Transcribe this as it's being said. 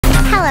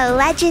Hello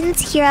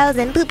legends, heroes,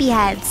 and poopy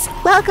heads.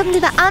 Welcome to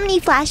the Omni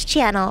Flash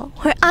channel,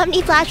 where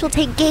Omni Flash will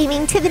take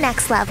gaming to the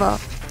next level.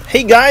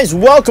 Hey guys,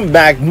 welcome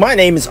back. My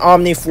name is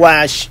Omni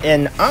Flash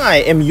and I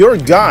am your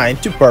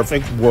guide to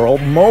Perfect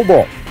World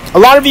Mobile. A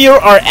lot of you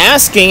are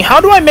asking, how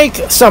do I make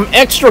some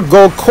extra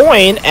gold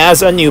coin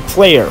as a new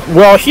player?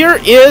 Well, here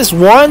is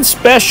one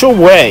special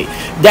way.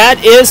 That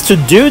is to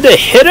do the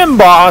hidden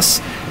boss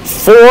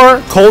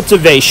for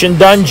Cultivation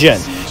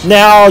Dungeon.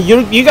 Now,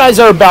 you guys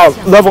are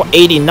about level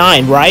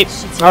 89, right?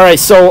 Alright,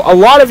 so a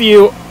lot of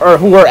you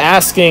who are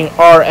asking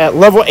are at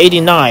level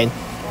 89.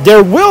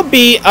 There will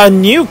be a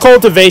new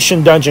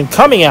Cultivation Dungeon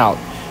coming out.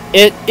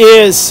 It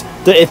is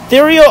the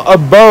Ethereal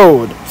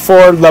Abode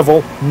for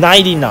level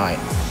 99.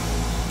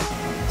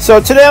 So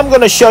today I'm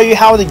going to show you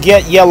how to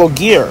get yellow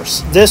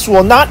gears. This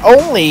will not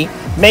only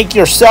make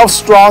yourself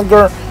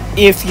stronger.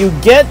 If you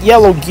get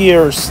yellow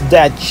gears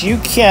that you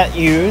can't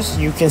use,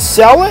 you can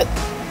sell it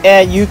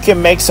and you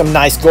can make some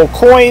nice gold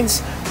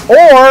coins.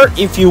 Or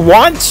if you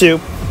want to,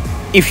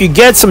 if you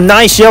get some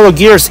nice yellow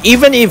gears,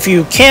 even if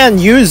you can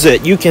use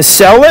it, you can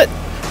sell it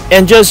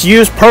and just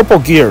use purple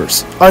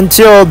gears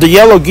until the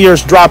yellow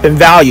gears drop in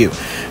value.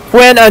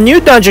 When a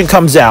new dungeon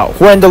comes out,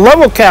 when the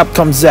level cap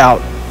comes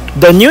out,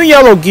 the new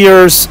yellow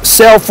gears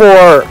sell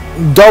for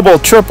double,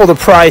 triple the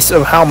price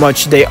of how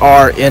much they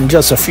are in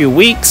just a few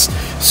weeks.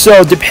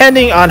 So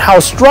depending on how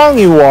strong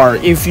you are,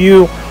 if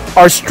you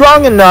are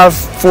strong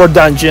enough for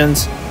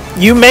dungeons,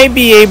 you may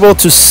be able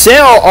to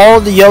sell all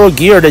the yellow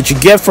gear that you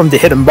get from the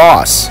hidden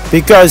boss,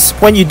 because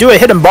when you do a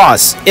hidden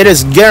boss, it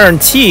is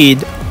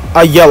guaranteed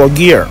a yellow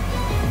gear.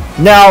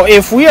 Now,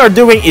 if we are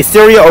doing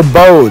Ethereal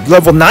Abode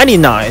level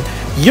 99,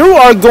 you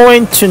are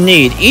going to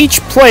need,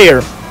 each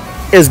player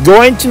is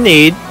going to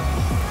need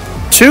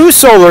 2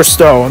 solar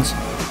stones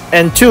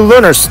and 2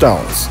 lunar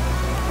stones.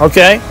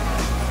 Okay?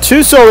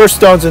 2 solar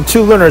stones and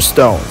 2 lunar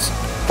stones.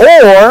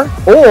 Or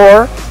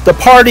the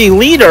party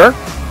leader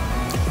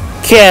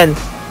can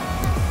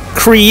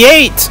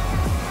create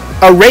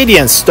a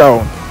radiant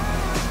stone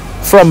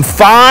from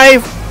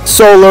 5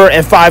 solar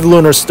and 5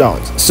 lunar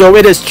stones. So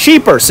it is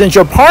cheaper since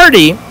your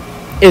party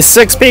is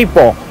 6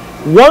 people.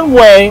 One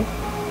way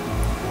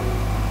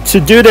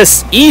to do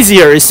this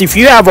easier is if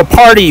you have a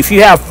party, if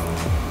you have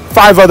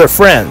 5 other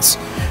friends,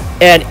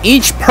 and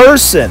each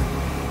person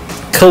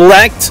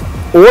collect,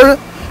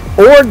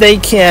 or they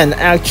can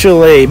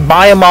actually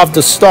buy them off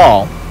the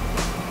stall,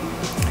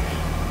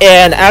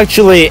 and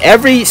actually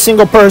every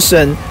single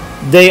person,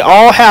 they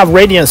all have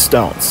radiant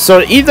stones.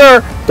 So either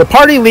the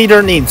party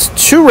leader needs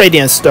 2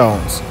 radiant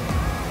stones,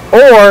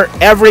 or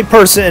every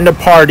person in the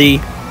party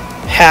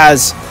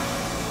has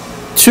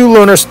 2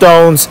 lunar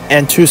stones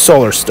and 2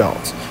 solar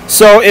stones.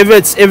 So if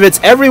it's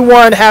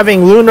everyone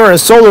having lunar and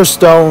solar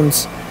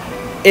stones,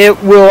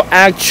 it will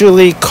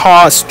actually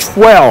cost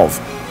 12.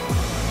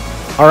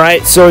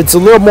 Alright, so it's a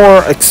little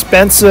more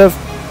expensive.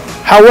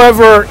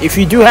 However, if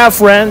you do have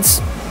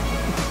friends,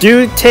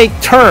 do take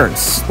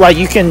turns. Like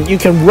you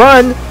can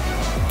run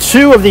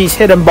 2 of these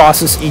hidden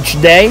bosses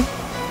each day.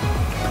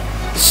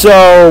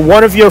 So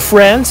one of your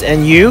friends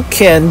and you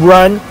can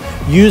run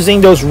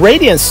using those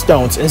radiant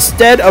stones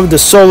instead of the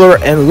solar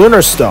and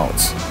lunar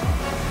stones.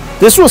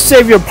 This will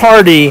save your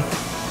party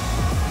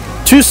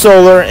 2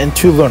 solar and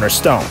 2 lunar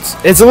stones.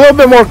 It's a little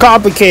bit more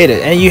complicated,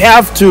 and you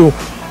have to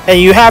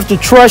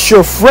trust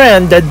your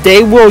friend that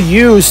they will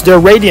use their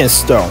radiant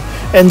stone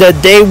and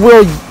that they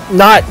will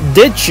not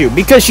ditch you,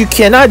 because you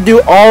cannot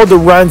do all the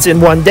runs in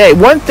one day.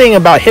 One thing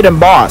about hidden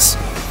boss,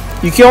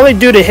 you can only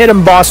do the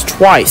hidden boss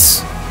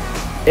twice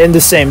in the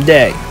same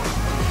day.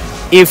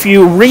 If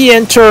you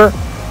re-enter,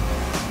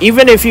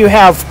 even if you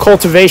have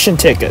cultivation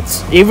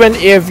tickets, even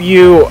if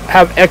you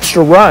have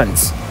extra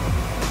runs,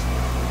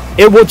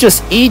 it will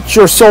just eat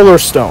your solar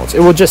stones, it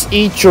will just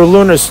eat your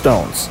lunar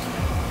stones,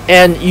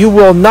 and you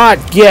will not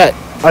get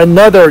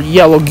another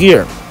yellow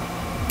gear.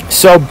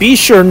 So be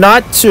sure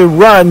not to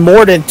run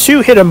more than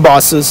 2 hidden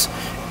bosses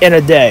in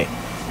a day.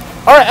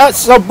 Alright,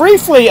 so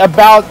briefly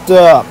about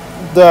the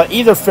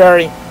Ether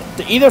Fairy.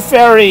 The Ether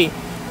Fairy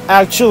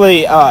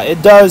actually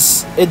it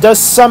does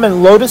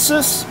summon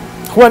lotuses.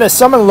 When it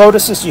summons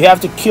lotuses, you have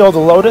to kill the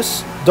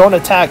lotus. Don't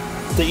attack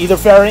the Ether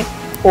Fairy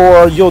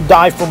or you'll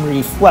die from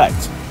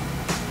reflect.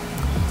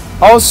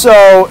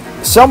 Also,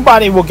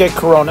 somebody will get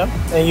corona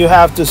and you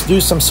have to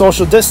do some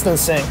social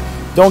distancing.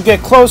 Don't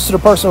get close to the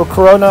person with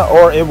corona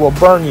or it will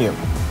burn you.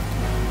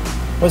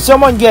 When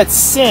someone gets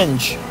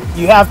singe,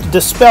 you have to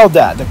dispel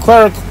that. The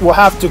cleric will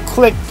have to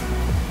click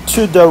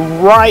to the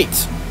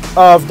right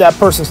of that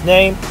person's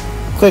name,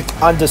 click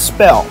on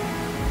dispel,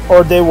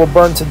 or they will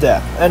burn to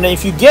death. And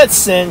if you get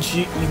singed,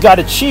 you got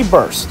a chi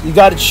burst. You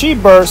got a chi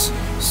burst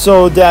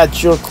so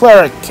that your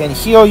cleric can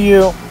heal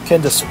you,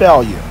 can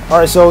dispel you.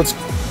 Alright,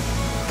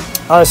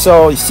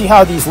 so you see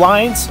how these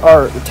lines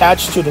are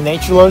attached to the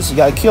nature lotus? You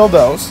gotta kill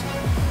those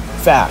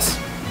fast.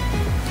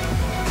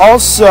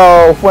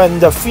 Also, when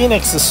the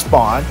phoenixes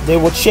spawn, they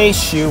will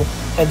chase you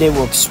and they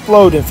will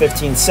explode in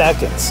 15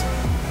 seconds.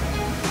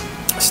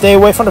 Stay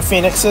away from the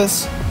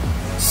phoenixes.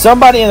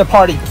 Somebody in the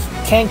party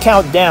can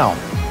count down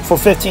for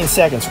 15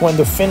 seconds. When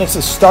the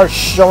phoenixes start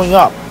showing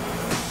up,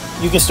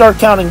 you can start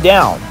counting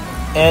down,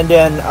 and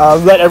then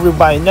let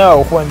everybody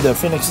know when the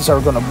phoenixes are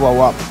going to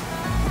blow up.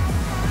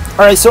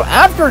 Alright, so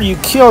after you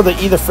kill the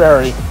Ether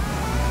Fairy,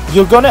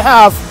 you're going to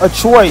have a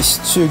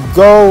choice to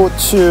go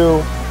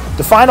to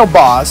the final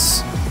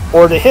boss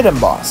or the hidden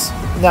boss.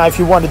 Now, if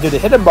you want to do the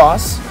hidden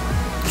boss,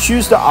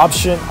 choose the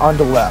option on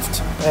the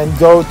left and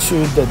go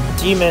to the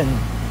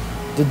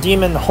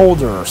demon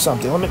holder or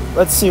something.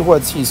 Let's see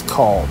what he's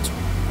called.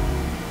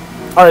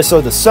 Alright,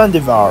 so the Sun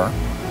Devourer.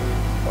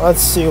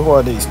 Let's see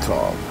what he's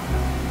called.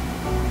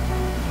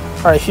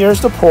 Alright,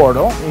 here's the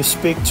portal. You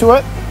speak to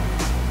it.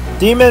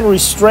 Demon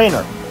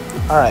Restrainer.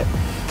 Alright,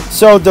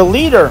 so the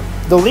leader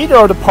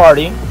of the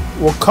party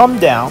will come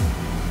down.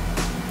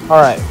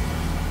 Alright,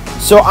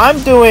 so I'm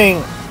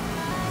doing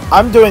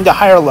the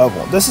higher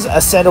level. This is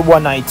Ascended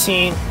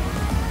 119,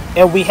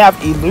 and we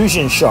have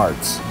illusion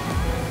shards.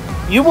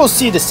 You will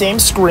see the same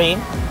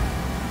screen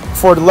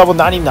for the level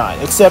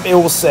 99, except it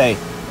will say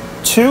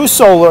 2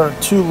 solar,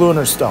 2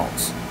 lunar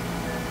stones.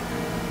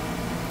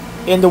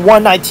 In the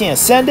 119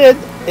 Ascended,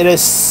 it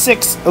is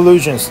 6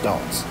 illusion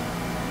stones.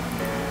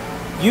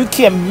 You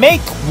can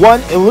make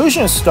 1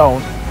 illusion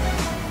stone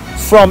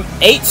from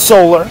 8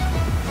 solar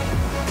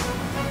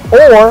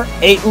or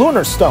 8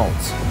 lunar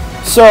stones.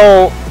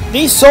 So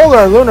these solar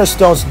and lunar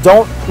stones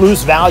don't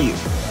lose value.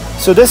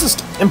 So this is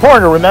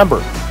important to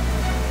remember.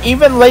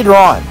 Even later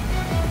on,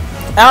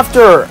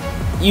 after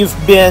you've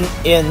been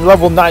in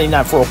level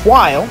 99 for a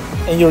while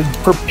and you're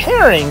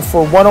preparing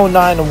for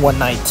 109 and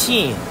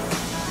 119,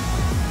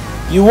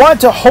 you want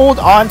to hold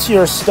on to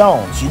your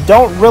stones. You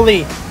don't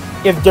really,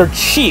 if they're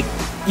cheap,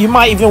 you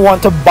might even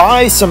want to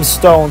buy some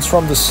stones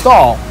from the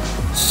stall.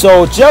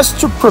 So just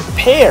to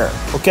prepare,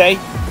 okay,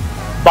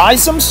 buy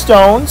some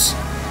stones,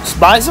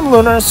 buy some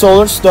lunar and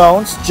solar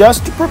stones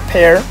just to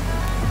prepare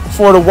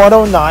for the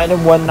 109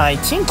 and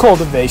 119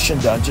 cultivation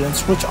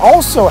dungeons, which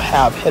also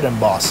have hidden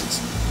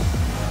bosses.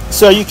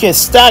 So you can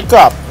stack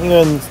up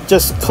and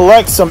just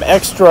collect some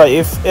extra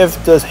if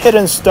the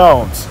hidden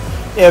stones,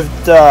 if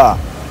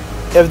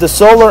the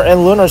solar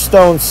and lunar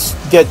stones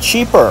get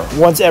cheaper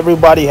once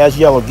everybody has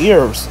yellow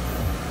gears,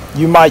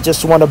 you might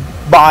just want to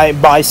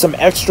buy some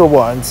extra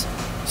ones.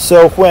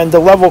 So when the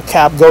level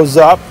cap goes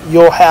up,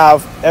 you'll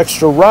have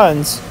extra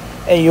runs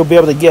and you'll be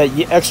able to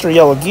get extra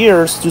yellow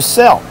gears to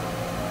sell.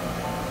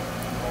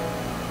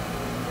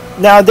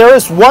 Now there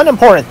is one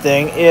important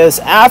thing, is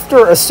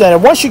after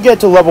Ascended, once you get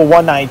to level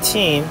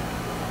 119,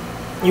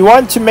 you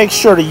want to make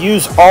sure to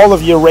use all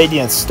of your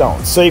Radiant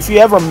Stones. So if you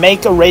ever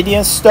make a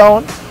Radiant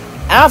Stone,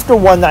 after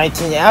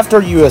 119,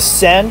 after you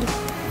ascend,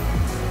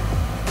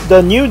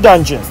 the new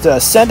dungeons, the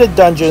Ascended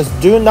dungeons,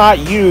 do not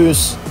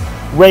use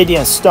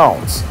Radiant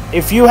Stones.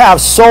 If you have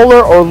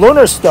solar or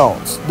lunar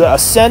stones, the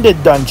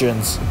Ascended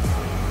dungeons,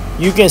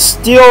 you can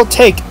still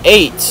take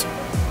 8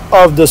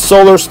 of the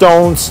solar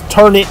stones,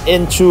 turn it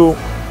into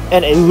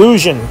an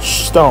illusion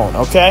stone,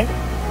 okay?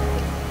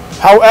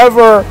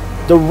 However,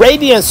 the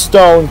Radiant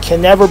Stone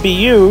can never be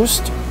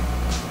used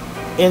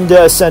in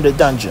the Ascended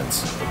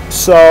dungeons.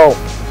 So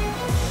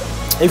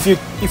if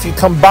you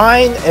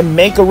combine and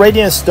make a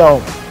Radiant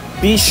Stone,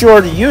 be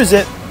sure to use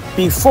it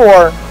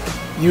before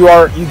you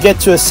get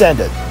to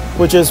Ascended,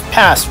 which is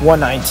past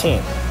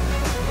 119.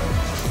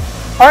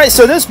 Alright,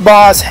 so this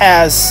boss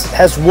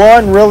has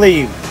one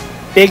really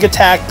big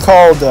attack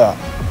called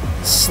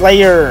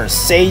Slayer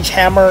Sage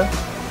Hammer.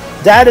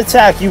 That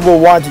attack you will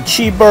want to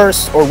chi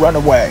burst or run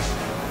away.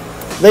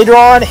 Later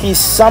on, he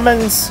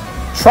summons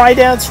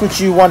Tridents, which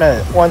you want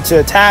to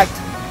attack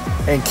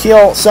and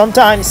kill.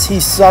 Sometimes he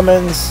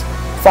summons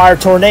Fire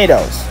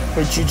Tornadoes,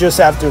 which you just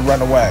have to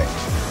run away.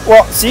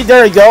 Well, see,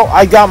 there you go.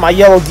 I got my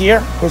yellow gear,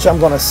 which I'm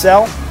going to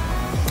sell.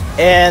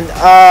 And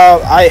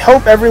I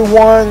hope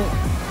everyone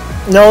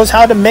knows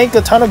how to make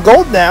a ton of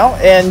gold now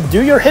and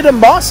do your hidden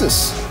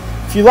bosses.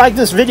 If you like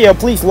this video,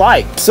 please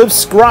like,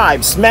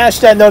 subscribe, smash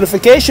that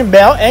notification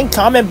bell, and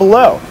comment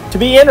below to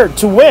be entered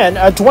to win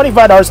a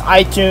 $25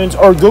 iTunes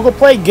or Google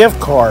Play gift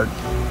card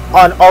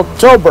on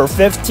October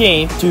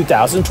 15,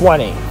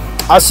 2020.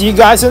 I'll see you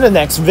guys in the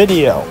next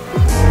video.